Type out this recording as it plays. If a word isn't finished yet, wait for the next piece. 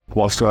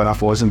What's going on,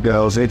 boys and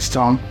girls? It's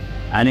Tom.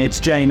 And it's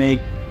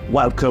Jamie.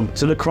 Welcome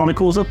to the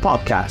Chronicles of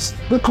Podcast.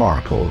 The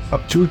Chronicles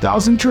of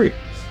 2003,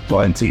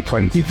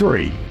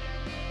 2023.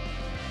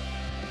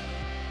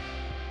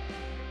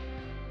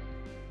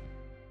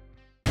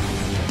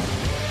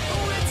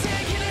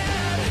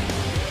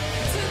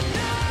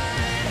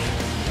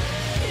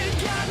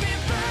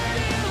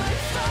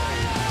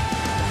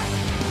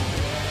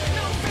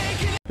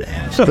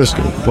 Just,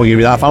 we'll give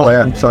you that, fella.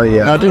 Yeah, sorry,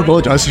 yeah. I do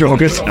apologise, you're all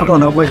good. I don't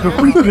know, wait. I'm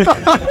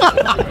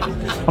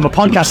a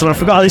podcaster and I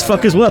forgot how these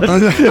fuckers work.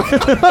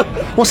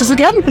 What's this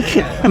again? Do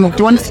you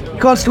want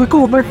Guys, we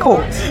go over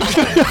courts.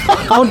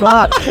 On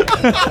that.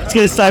 I was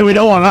going to say, we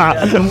don't want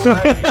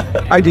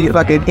that. I do get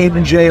fucking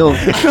in jail.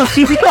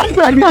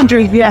 I'm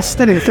wondering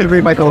yesterday to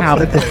read my call.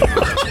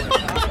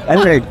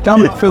 Anyway,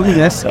 damn it, filming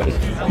this.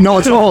 No,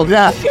 it's all,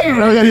 yeah.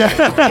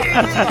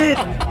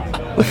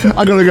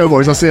 I'm going to go,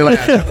 boys. I'll see you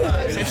later.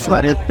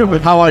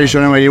 How are you,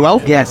 Sean? Are you well?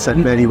 Yes,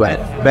 I'm very well.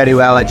 Very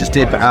well. I just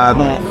did a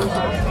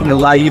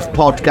live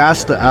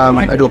podcast.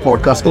 I do a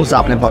podcast called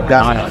Sappenin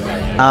podcast.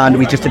 And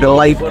we just did a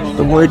live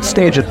word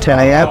stage at 10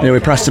 a.m. Yeah,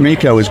 with Preston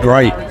Miko was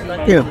great.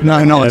 Yeah.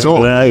 No, it's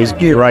all. Yeah, it was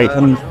great.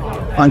 And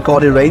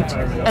got it right.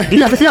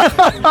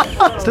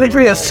 So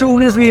literally, as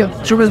soon as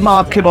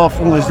Mark came off,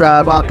 it was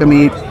Mark and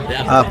me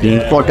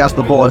podcast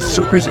before. As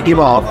soon as it came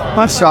off,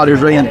 I started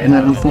raining, and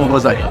then the phone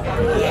was like,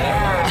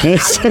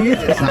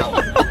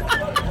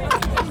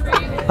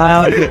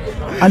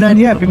 and then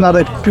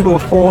people were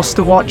forced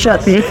to watch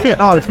it.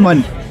 Oh, it's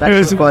fun.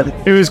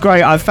 It was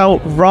great. I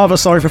felt rather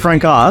sorry for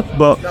Frank Hart,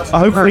 but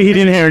hopefully he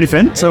didn't hear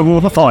anything, so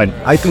we're fine.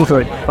 I feel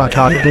for it. Frank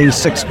Hart, there's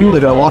 6 people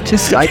that don't watch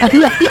this. I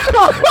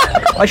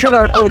should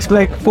have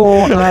explained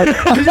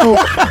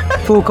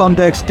full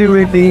context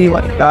during the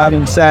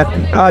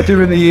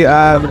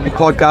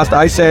podcast.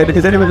 I said,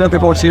 "Is anyone looking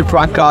forward to seeing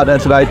Frank Hart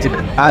tonight?"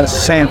 And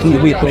saying to the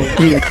people,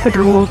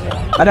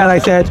 and then I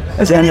said,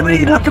 "Is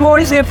anybody looking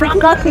forward to seeing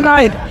Frank Hart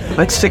tonight?"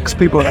 Like 6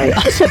 people.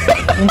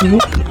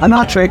 I'm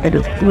not tricking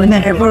it.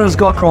 Never has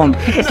got wrong.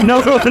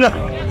 No.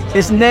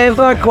 It's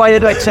never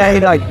quite like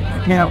saying like,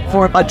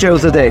 4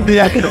 Joes a day.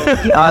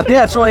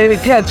 Yeah. So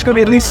it's going to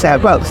be at least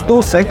 7. Well, it's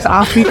those 6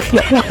 after.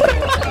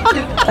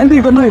 And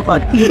even like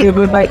that.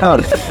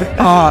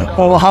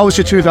 Well, how was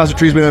your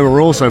 2003's been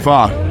overall so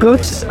far?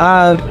 Good.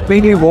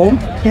 Really warm.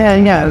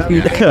 Yeah.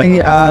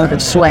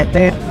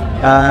 Sweating.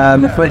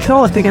 But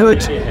no, I think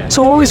it's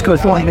always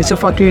good.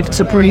 It's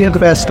a brilliant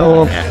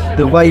festival.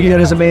 The vibe here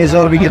is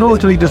amazing. We can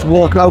totally just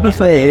walk out of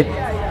there,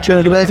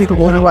 turn to everything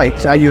going right.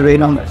 So you're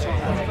in on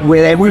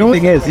where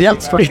everything is. Yep,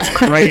 it's great.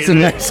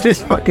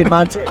 It's fucking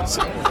mad.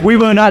 We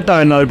weren't at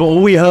Download, but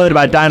all we heard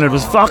about Download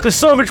was, fuck, there's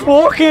so much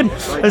walking.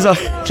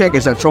 Check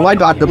this out. So I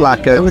got the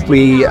Blackout.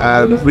 We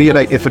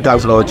reunited for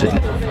Download,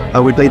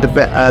 and we played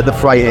the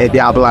Friday, the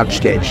Avalanche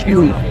stage.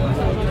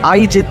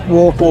 I did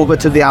walk over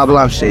to the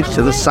Avalanche stage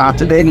to the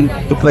Saturday,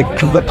 like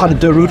the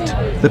Panda route,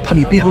 the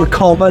Penny Beer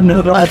Common,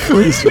 the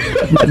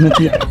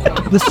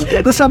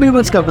Sammy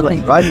was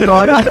coming, right? So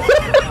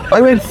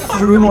I went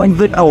through like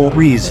the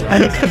Always,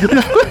 and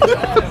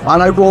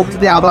I walked to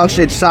the Avalanche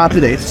stage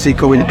Saturday to see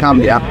Cohen and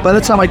Cambria. By the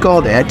time I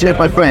got there, I did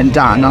my friend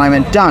Dan, and I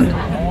went, Dan,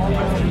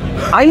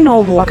 I know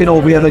walking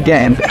over here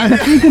again.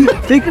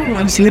 They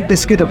can see a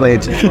biscuit of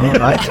blades,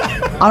 right?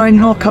 And I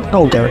know cut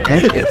over, okay?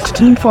 It's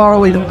too far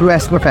away from the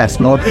rest of the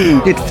festival.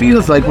 It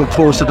feels like we're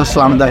closer to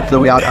Slam Dunk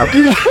than we are.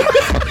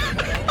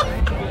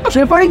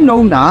 So if I'd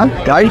known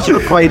that, guys,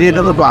 you're quite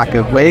into the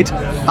Blackout, wait,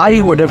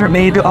 I would have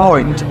made it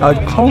orange.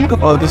 I'd conk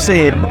of the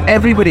same.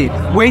 Everybody,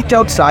 wait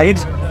outside.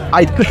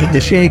 I'd hit the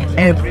shake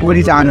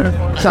everybody's hand.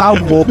 So I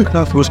walked,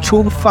 it was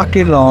too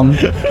fucking long,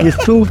 it was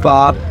too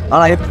far,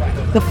 and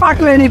the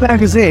fact that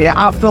anybody was there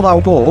after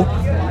that walk,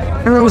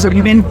 it was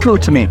really meaningful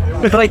to me.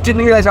 But I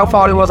didn't realise how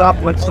far it was up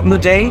on the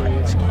day,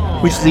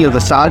 which is the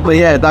other side. But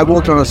yeah, I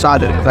walked on the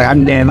side, like,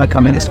 I'm never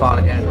coming this far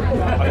again.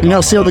 You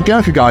know, see all the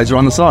Gurkha guys are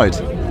on the side?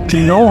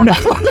 No.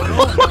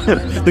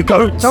 The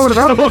goats.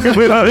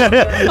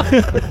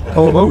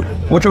 Oh,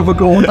 what's over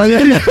going?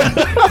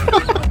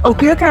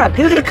 Okay, I can't.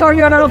 Here's the car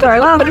you're on out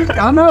there.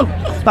 I know.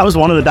 That was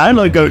one of the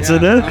Download goats in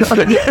there.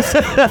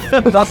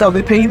 That's how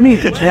they paid me.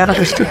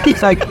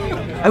 It's like,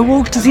 I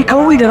walked to see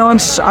Cohen and I'm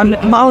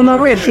mouthing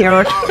on red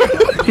here.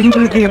 Didn't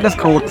do the game, that's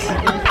cold.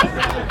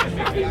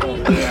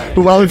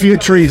 Well, if your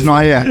tree's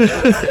not here,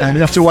 and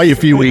you have to wait a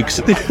few weeks.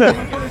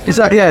 It's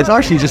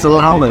actually just a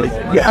little helmet.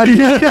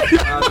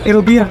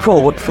 It'll be a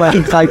cold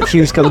flat type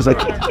shoes comes like,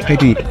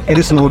 hey, it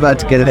isn't all about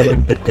to get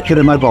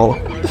in my ball.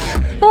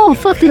 Oh,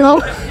 fucking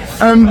hell.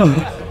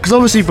 Because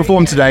obviously you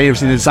performed today,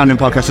 obviously the Sounding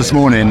podcast this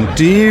morning.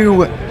 Do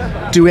you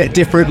do it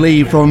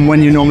differently from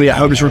when you're normally at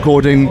home just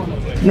recording?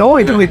 No,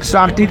 I do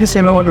exactly the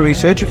same amount of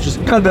research, which is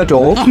kind of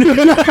dull.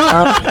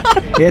 I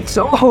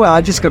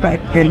just go back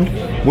and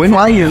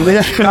fly you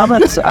with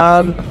comments.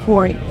 I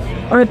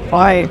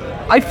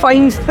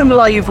find them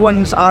live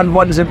ones and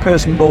ones in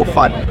person both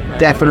fun.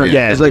 Definitely.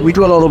 Yeah. It's like we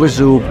do a lot over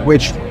Zoom,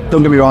 which,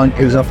 don't get me wrong,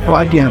 it was a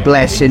fucking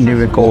blessing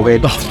during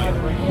COVID.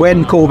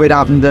 When COVID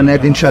happened and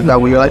everything shut down,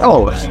 we were like,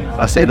 oh,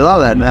 I say to that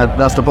then,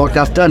 that's the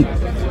podcast done.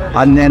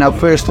 And then our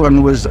first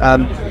one was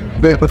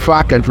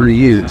Blackout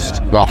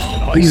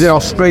reused. He's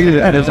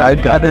Australian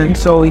and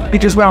so he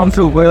just went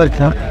through world.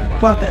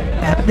 Well,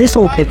 this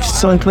whole pitch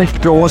so close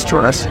doors to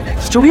us.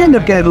 So we end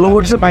up getting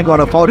loads of on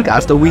a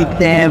podcast that we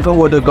never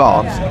would have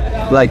got,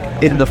 like,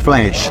 in the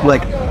flesh.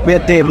 Like, we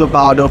had Dave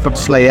Lombardo from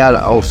Slayer,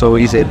 also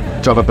he's in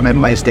Drop Up in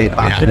My State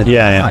Back.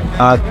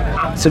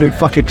 Absolute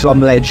fucking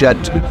drum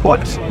legend. What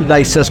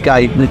nicest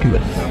guy.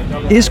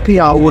 His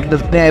PR would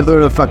have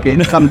never have fucking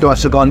come to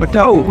us and gone, but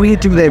no, we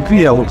do their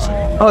videos.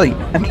 Oh,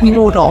 and you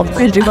know what?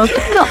 We do so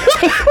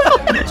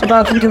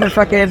that's the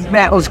fucking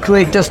Metal's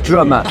greatest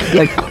drummer.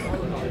 Like,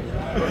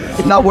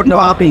 that wouldn't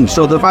have happened.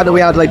 So the fact that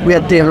we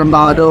had Dave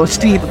Lombardo,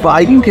 Steve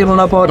Biden came on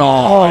our pod.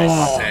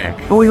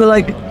 But we were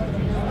like,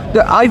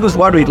 I was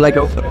worried, like,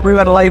 we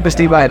went live with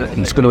Steve Biden.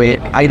 It's going to be,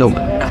 I know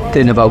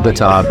nothing about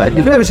guitar, but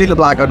you've never seen the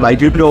Blackout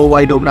live, you know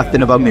I know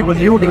nothing about me. Well,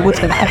 you know what's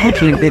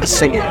actually they'd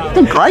sing it.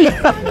 They're great.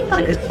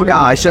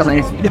 Yeah, I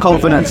certainly, the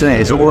confidence in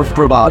it is worth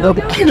bravado.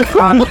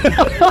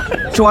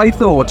 So I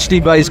thought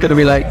Steve Biden's going to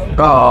be like,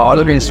 oh,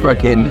 look at this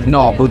fucking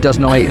knob who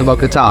doesn't know anything about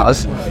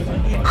guitars.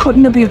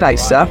 Couldn't have been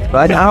nicer,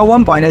 right? And at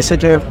one point I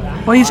said to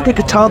him, well, he's got a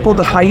guitar called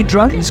the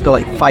Hydra. It's got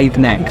like 5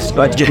 necks,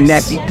 but just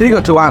neck. Did he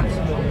go to one?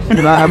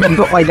 I haven't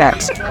got my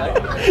necks.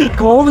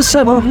 All of a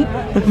sudden,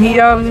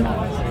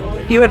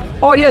 he went,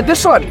 oh yeah,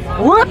 this one.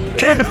 What?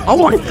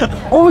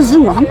 Oh,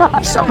 Zoom.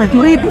 Something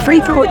leave free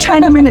for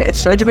 10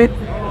 minutes. Right?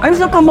 I was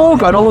looking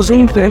more at all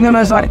Zoom thing, and I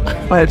was like,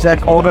 well, it's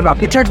like, oh, but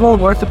it's all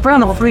worth the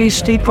brand of free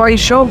Steve Price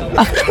show.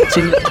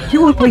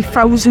 You will play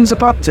thousands of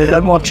bucks and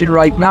I'm watching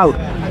right now.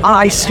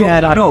 I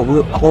swear, I know,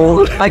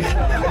 like,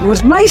 it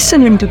was nice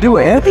in him to do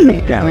it.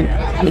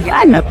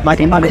 I'm not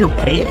letting him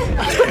pay it.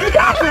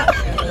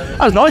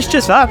 That was nice,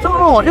 just that.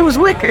 Oh, it was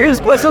wicked.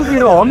 It was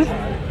something on.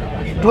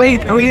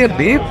 Played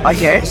weirdly, I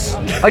guess.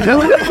 I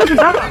don't know.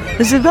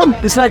 This is done.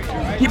 It's like,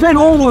 you played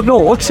all the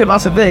notes, and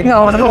that's a thing.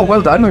 Oh,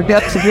 well done. We're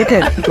getting to get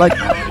it. Like,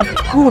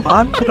 cool,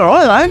 man.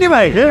 Alright, aren't you,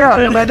 mate? Yeah,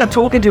 I ended up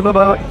talking to him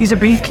about, he's a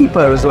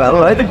beekeeper as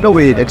well. I didn't know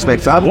he'd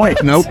expect that.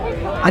 Nope.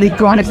 And he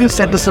chronically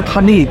sent us a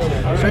honey.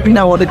 So every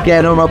now and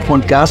again on our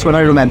podcast, when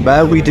I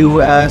remember, we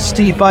do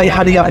Steve by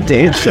Honey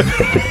updates.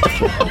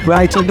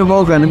 Right, on the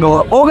Morgan and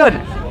go,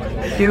 Morgan,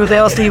 you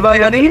there, Steve by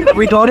Honey?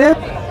 We got it?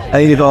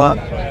 And you go,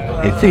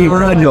 it's even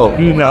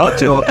no.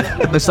 So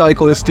the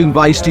cycle is Steve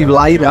by Steve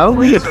Live now.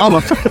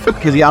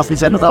 Because he asked me,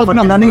 said,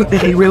 and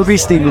he will be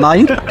Steve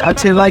Live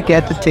until I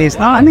get the taste.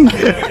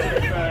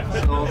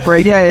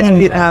 But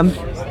yeah,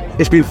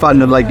 it's been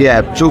fun, and like,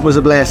 yeah, joke was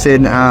a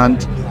blessing,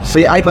 and so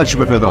yeah, I much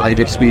prefer the live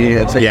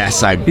experience.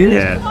 Yes,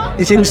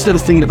 it's instant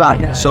thing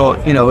about it. So,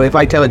 you know, if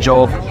I tell a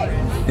joke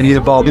and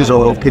either Bob is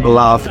or people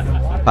laugh,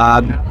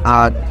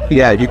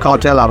 yeah, you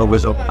can't tell that over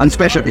Zoom. And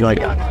especially like,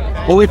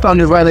 what we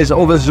found as well is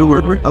over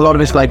Zoom, a lot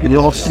of it's like,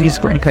 it's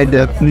kind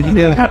of,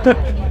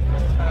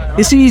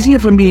 it's easier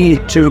for me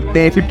to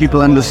make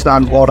people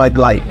understand what I'd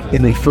like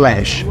in the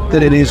flesh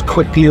than it is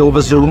quickly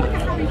over Zoom.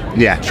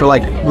 Yeah. So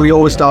like, we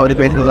always started a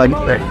bit like,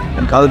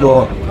 and I'll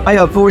go, I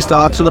have 4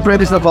 starts. So the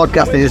premise of the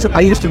podcast is, I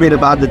used to be in a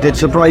band that did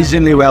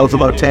surprisingly well for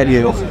about 10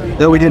 years.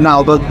 Then we did an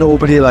album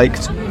nobody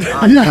liked.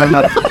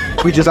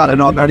 We just had a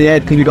knock on the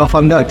head because we got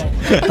found out.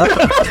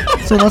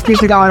 So that's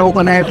basically going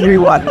open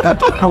everyone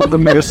out the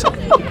mouse.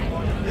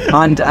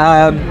 And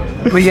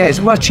but yeah, it's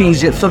much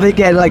easier. So they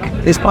get like,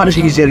 it's much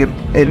easier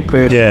in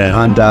person.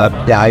 Yeah. And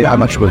yeah, I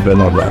much prefer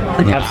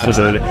that.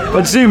 Absolutely.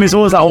 But Zoom is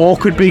always that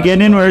awkward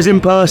beginning, whereas in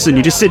person,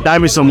 you just sit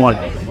down with someone,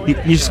 you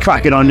just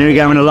crack it on, you're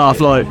having a laugh,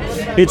 like,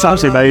 it's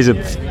absolutely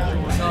amazing.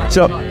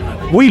 So,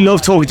 we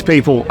love talking to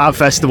people at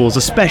festivals,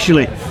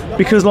 especially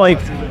because, like,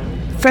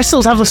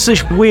 festivals have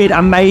such weird,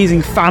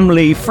 amazing,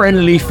 family,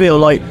 friendly feel,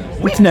 like,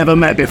 we've never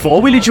met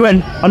before. We literally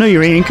went, I know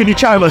you're eating, could you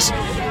chat with us?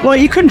 Like,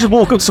 you couldn't just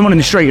walk up to someone in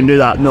the street and do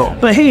that. No.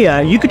 But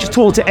here, you could just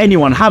talk to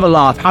anyone, have a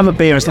laugh, have a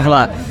beer and stuff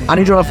like that. And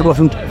you don't have to go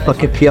from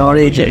fucking PR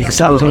agent.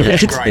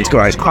 It's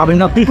great.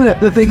 Crabbing up.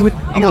 The thing with,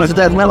 you know, it's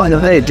dead well, like,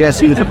 hey,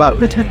 Jesse, it's about,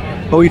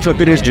 oh, you took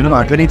it as June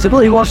Mark, and he said,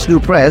 well, he wants to do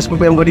press, but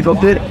we haven't got any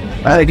booked it.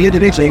 The other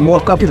day, so he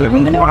walked up to him,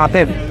 and what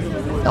happened?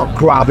 Not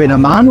grabbing a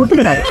man,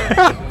 wouldn't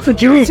it? So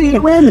do you see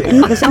it when?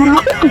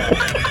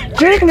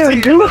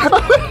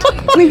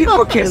 We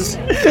got kids.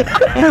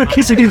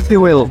 Kids against the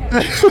will.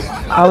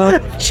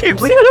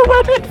 Chips, we don't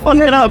want it.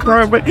 Fucking up,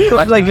 bro.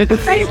 Like,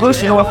 the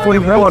push, you know, what,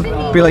 41.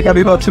 Be like, I'll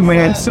be about 2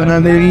 minutes, and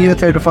then they either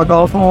take the fuck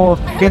off or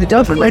get it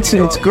done.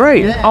 It's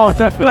great. Oh,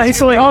 definitely.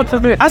 It's like,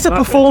 as a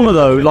performer,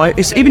 though, like,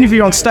 it's, even if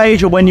you're on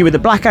stage or when you're with the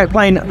Blackout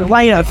playing at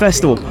a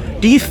festival,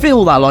 do you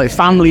feel that, like,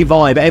 family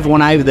vibe,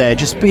 everyone out there,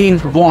 just being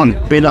one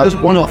like,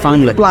 one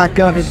family?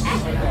 Blackout is...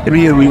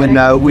 We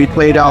went we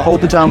played our whole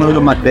time on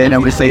the mat bin,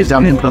 and we stayed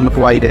down in Plymouth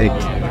Friday,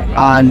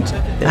 and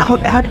it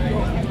had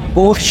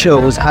both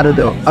shows had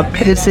a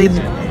piercing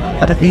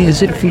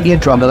feeling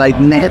drummer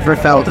I'd never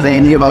felt at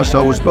any of our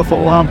shows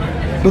before.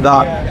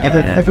 That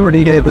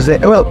everybody it was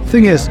it. Well,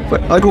 thing is,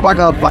 I go back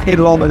up, I hit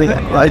along with it,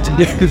 right?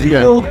 Because you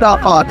feel that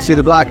hard to see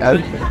the Blackout,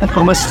 and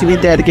I'm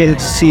still dedicated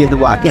to seeing the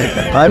Blackout,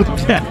 right?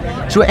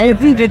 So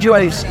every video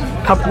is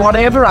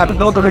whatever I've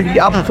got the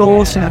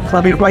applause,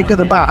 I'll be right to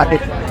the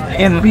back.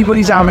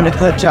 Everybody's having a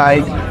good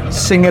time,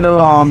 singing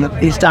along,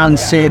 he's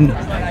dancing.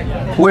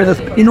 Where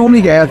you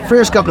normally get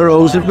first couple of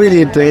rows, they're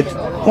really into it,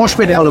 wash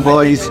with all the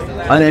boys,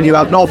 and then you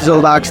have knobs all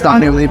back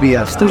standing with the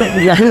beers.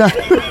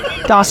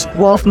 That's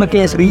what my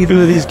case we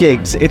do these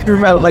gigs. It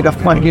felt like a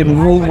fucking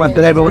movement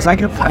that everyone was like,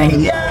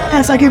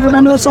 yes, I can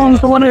remember the songs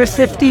for when I was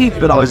 50,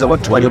 but I was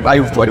about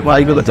 25 at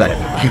the time.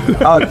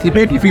 It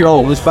made me feel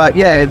old, but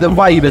yeah, the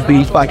vibe at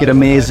Beach back is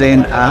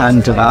amazing,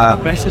 and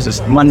this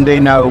is Monday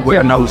now,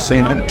 we're now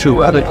seeing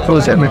 2 other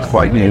close it's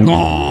quite new.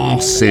 Oh,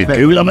 sick.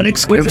 I'm an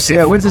exclusive.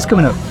 Yeah, when's this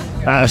coming up?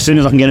 As soon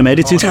as I can get them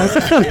edited.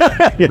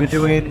 We're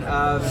doing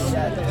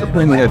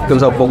something that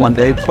comes out for one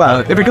day.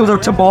 Well, if it comes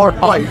out tomorrow,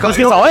 Because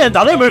I hadn't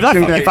done it, but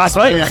that's fast,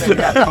 right?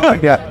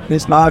 yeah,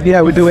 it's mad. Yeah,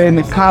 we're doing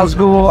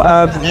Glasgow,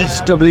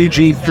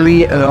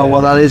 SWG3,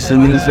 what that is,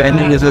 and this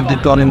ending is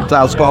they've done in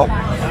Glasgow.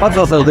 That's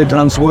also they've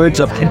done words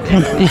up.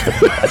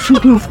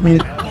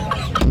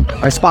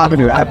 I spark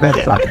with you, I bet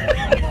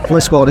that.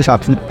 We're Scottish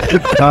accent.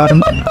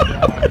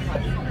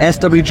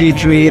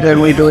 SWG3,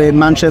 then we're doing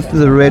Manchester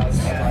the Red.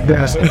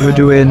 Yes, we're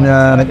doing,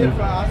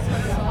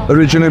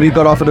 originally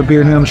got offered a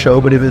Birmingham show,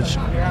 but it was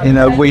in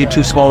a way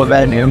too small a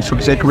venue, so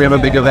we said, can we have a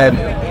big event?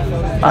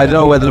 I don't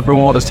know whether the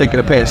promoter's taking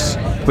a piss,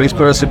 but he's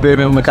put us at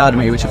Birmingham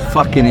Academy, which is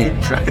fucking it.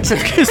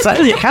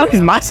 The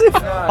Academy's massive.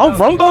 Oh,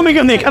 from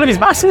Birmingham, the Academy's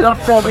massive.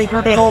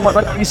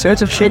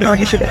 Research of shit,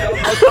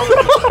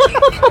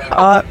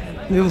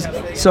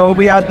 so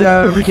we had,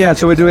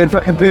 so we're doing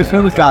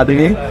Birmingham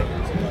Academy.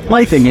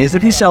 My thing is,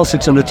 if you sell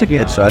 600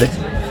 tickets, right,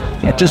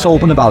 just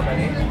open about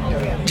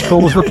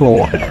close the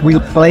floor. We'll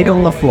play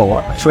on the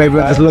floor so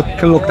everyone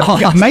can look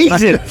down.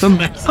 Amazing!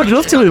 I'd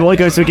love to when I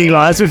go to a gig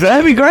like this.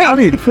 That'd be great. I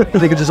mean,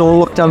 they could just all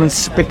look down and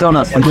spit on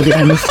us until the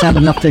end of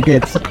 7 enough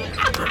tickets.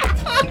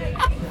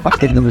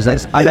 Fucking them was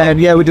this. And then,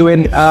 we're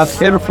doing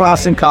Favorite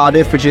Class in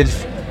Cardiff, which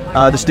is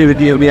the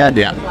studio we had.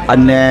 Yeah.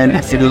 And then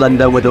in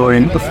London, we're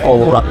doing the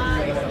Fall Up.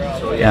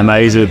 Yeah,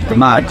 amazing.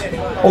 Mad.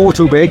 All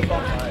too big.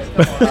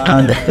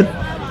 And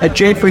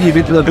Jade for you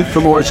to the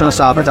promoters trying to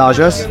sabotage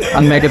us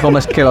and make it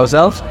almost kill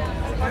ourselves.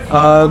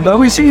 But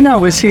we see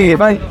now,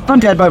 if I'm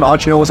dead by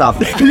March, you know what's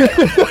happening.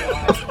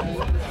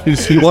 You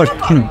see what?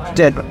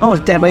 Dead. Oh,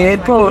 it's dead by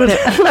April.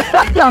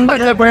 I'm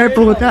dead by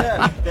April.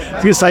 I was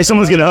going to say,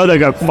 someone's going to hurt, they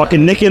go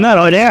fucking nicking that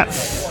idea. I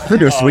think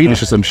they're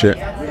Swedish or some shit.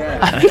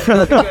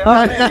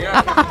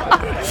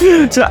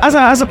 So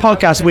as a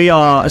podcast, we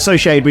are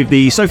associated with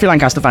the Sophie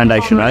Lancaster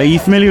Foundation. Are you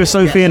familiar with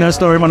Sophie and her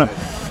story?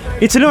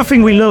 It's another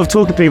thing we love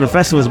talking to people at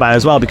festivals about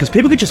as well, because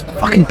people could just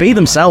fucking be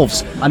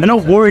themselves and they're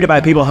not worried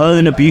about people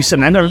hurling abuse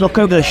and then they look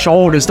over their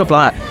shoulder and stuff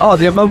like that. Oh,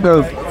 the amount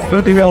of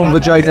filthy-old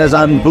vaginas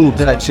and boobs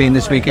that I've seen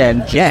this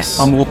weekend. Yes.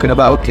 I'm walking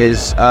about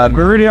is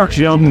really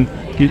actually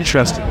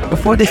interesting.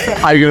 Before they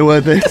How are you going to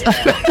word this?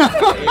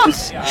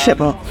 shit,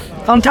 man.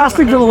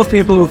 Fantastic for those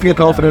people who feel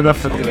confident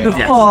enough to do it.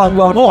 Yes. Oh,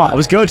 well. Oh, that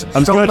was good.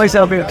 I'm so good.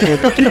 myself here.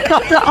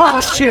 Oh,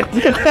 shit.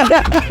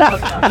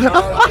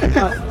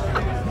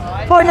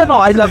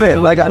 I love it.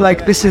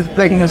 Like this is the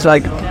thing is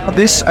like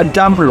this and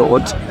Damp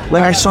Road,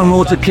 where I saw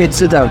loads of kids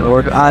at Damp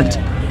Road, and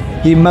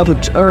the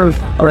amount or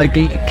like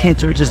the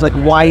kids are just like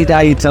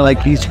wide-eyed to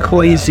like these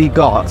crazy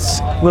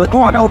goths. We're like,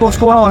 oh no, let's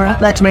go on.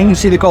 Let's make you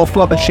see the golf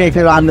club and shake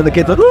their hand, and the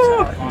kids like,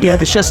 oh. Yeah,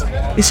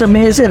 it's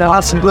amazing. I'll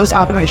have some close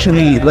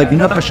actually like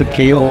not a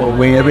kill or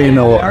wearing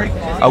or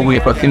a way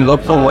fucking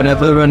look or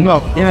whatever. And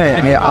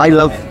I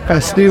love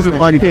festive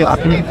and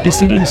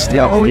deceased.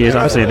 Oh, yes,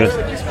 I've seen it.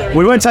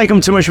 We won't take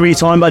them too much of your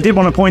time, but I did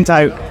want to point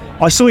out,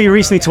 I saw you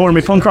recently touring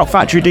with Punk Rock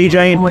Factory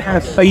DJing. Oh,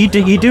 yes. Are you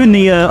doing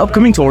the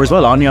upcoming tour as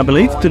well, aren't you, I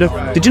believe? Did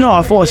you know?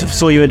 I thought I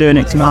saw you were doing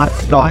it. Stop.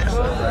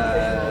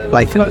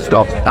 I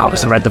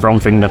must have read the wrong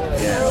thing then.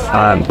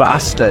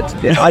 Bastard.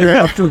 Yeah, I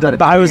have to do that.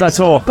 But how was that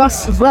tour?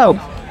 Bastard as well.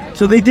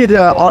 So they did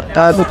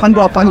the Punk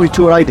Rock Factory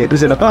tour I did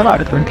was in a bar,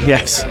 I think.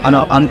 Yes.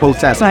 On both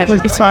sets.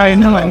 It's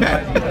fine.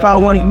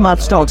 About one mad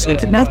dogs.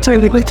 That time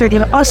they were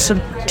taking us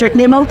and checking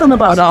them out on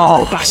about.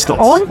 Oh, bastards.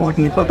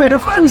 A bit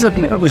of friends of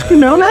me. You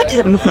know that?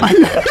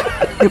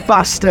 You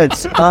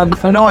bastards.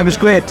 No, it was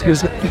great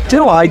because,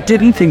 I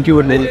didn't think you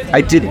would.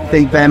 I didn't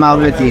think them out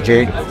of a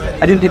DJ.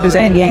 I didn't think there's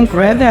any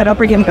anchor that up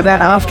again for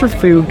that after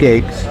few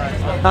gigs.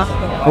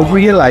 I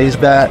realised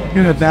that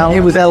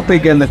it was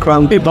helping in the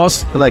crowd. It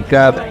was. Like,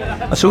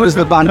 as soon as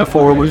the band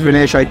before it was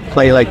finished, I'd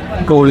play like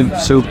Golden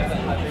Soup.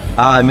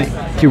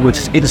 You would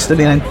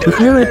instantly and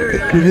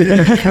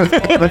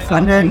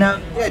then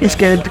it's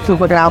good to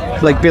put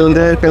out like build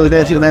it,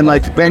 and then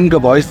like Benga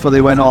Boys before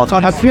they went off. So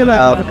I feel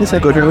like it's a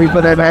good movie,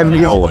 but I'm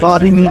the old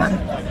body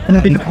and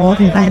I've been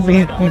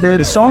partying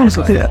the songs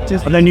with it.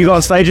 And then you got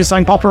on stage and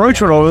sang Papa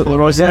Roach or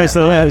was it?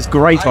 So, yeah, it was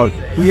great. I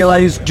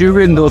realised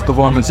during those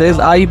performances,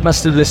 I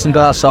must have listened to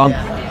that song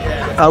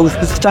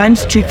those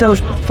times, those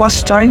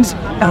first times,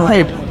 and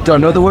I don't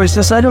know the words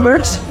to say the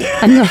words.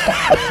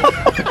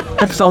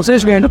 If someone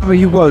says me,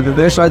 you go to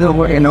this, I don't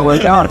know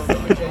what's going on.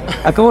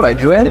 I thought I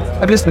do it.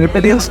 I've listened to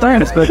videos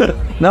times, but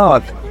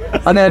no.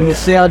 And then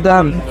see how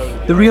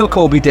The real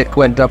Kobe Dick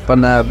went up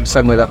and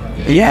sang with it.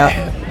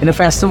 Yeah. In a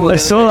festival. I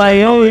saw that.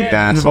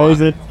 Yeah,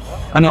 that's it.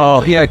 And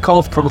yeah,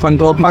 called from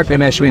Glendale Park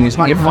in Ashwin. He's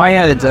like, my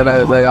head's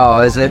about like,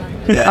 oh, is it?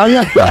 Oh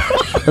yeah.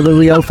 The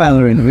real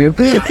fella in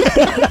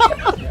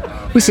the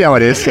We'll see how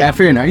it is. Yeah,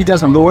 fair enough. He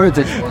doesn't know the words.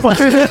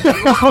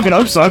 I fucking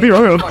hope so. I'd be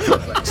wrong.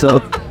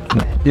 So,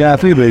 yeah, I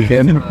feel like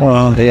him.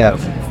 Well, Yeah.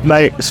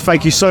 mate,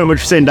 thank you so much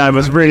for sitting down.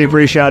 I really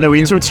appreciate it. I know we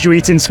interrupted you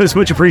eating, so it's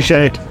much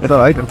appreciated. It's all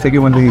right. I'll take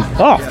you one of these.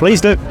 Oh,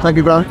 please do. Thank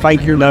you, brother.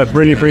 Thank you. No,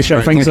 really appreciate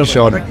it. Thank you so much.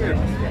 Sean.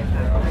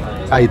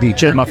 I do.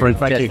 Cheers, my friend.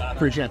 Thank you.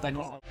 Appreciate it. Thank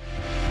you.